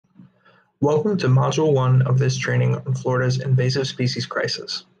Welcome to Module 1 of this training on Florida's invasive species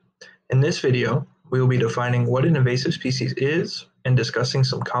crisis. In this video, we will be defining what an invasive species is and discussing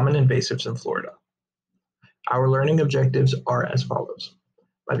some common invasives in Florida. Our learning objectives are as follows.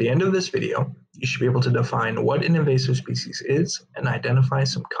 By the end of this video, you should be able to define what an invasive species is and identify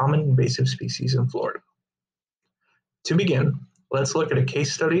some common invasive species in Florida. To begin, let's look at a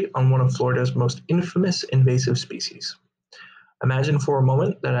case study on one of Florida's most infamous invasive species. Imagine for a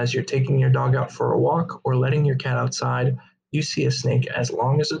moment that as you're taking your dog out for a walk or letting your cat outside, you see a snake as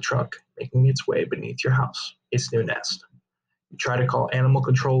long as a truck making its way beneath your house, its new nest. You try to call animal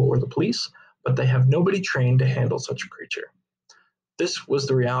control or the police, but they have nobody trained to handle such a creature. This was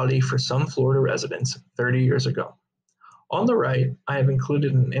the reality for some Florida residents 30 years ago. On the right, I have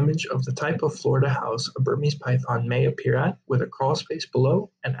included an image of the type of Florida house a Burmese python may appear at, with a crawl space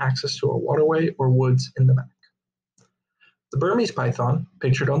below and access to a waterway or woods in the back. The Burmese python,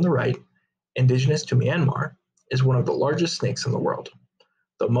 pictured on the right, indigenous to Myanmar, is one of the largest snakes in the world.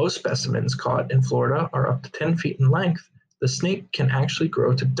 Though most specimens caught in Florida are up to 10 feet in length, the snake can actually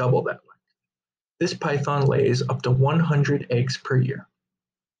grow to double that length. This python lays up to 100 eggs per year.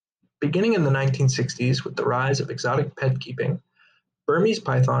 Beginning in the 1960s with the rise of exotic pet keeping, Burmese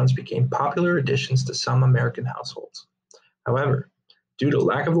pythons became popular additions to some American households. However, due to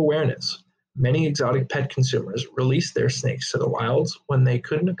lack of awareness, many exotic pet consumers released their snakes to the wilds when they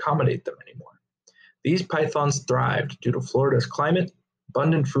couldn't accommodate them anymore. These pythons thrived due to Florida's climate,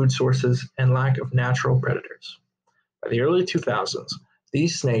 abundant food sources, and lack of natural predators. By the early 2000s,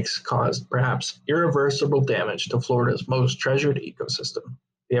 these snakes caused perhaps irreversible damage to Florida's most treasured ecosystem,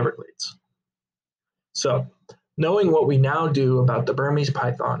 the Everglades. So, knowing what we now do about the Burmese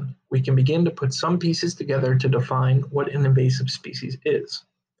python, we can begin to put some pieces together to define what an invasive species is.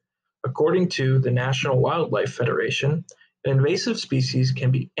 According to the National Wildlife Federation, an invasive species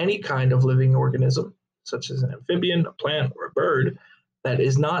can be any kind of living organism, such as an amphibian, a plant, or a bird, that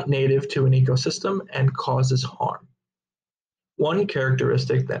is not native to an ecosystem and causes harm. One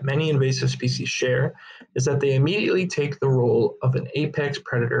characteristic that many invasive species share is that they immediately take the role of an apex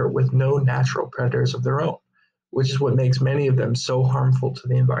predator with no natural predators of their own, which is what makes many of them so harmful to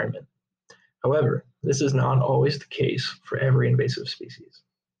the environment. However, this is not always the case for every invasive species.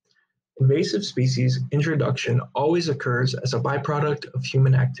 Invasive species introduction always occurs as a byproduct of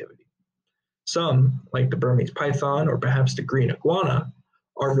human activity. Some, like the Burmese python or perhaps the green iguana,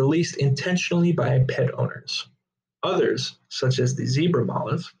 are released intentionally by pet owners. Others, such as the zebra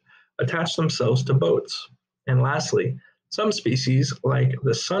mollusks, attach themselves to boats. And lastly, some species, like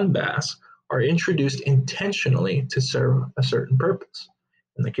the sun bass, are introduced intentionally to serve a certain purpose.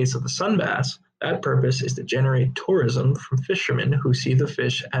 In the case of the sun bass, that purpose is to generate tourism from fishermen who see the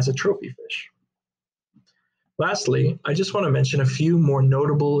fish as a trophy fish. Lastly, I just want to mention a few more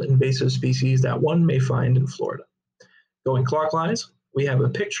notable invasive species that one may find in Florida. Going clockwise, we have a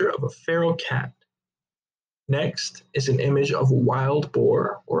picture of a feral cat. Next is an image of a wild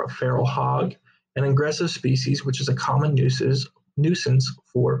boar or a feral hog, an aggressive species which is a common nuisance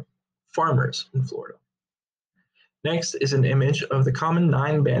for farmers in Florida. Next is an image of the common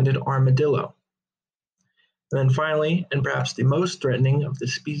nine-banded armadillo. And then finally, and perhaps the most threatening of the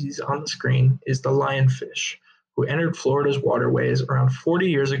species on the screen, is the lionfish, who entered Florida's waterways around 40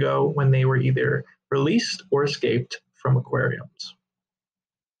 years ago when they were either released or escaped from aquariums.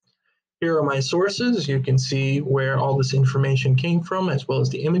 Here are my sources. You can see where all this information came from, as well as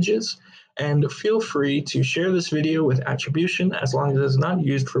the images. And feel free to share this video with attribution as long as it is not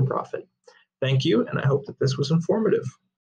used for profit. Thank you, and I hope that this was informative.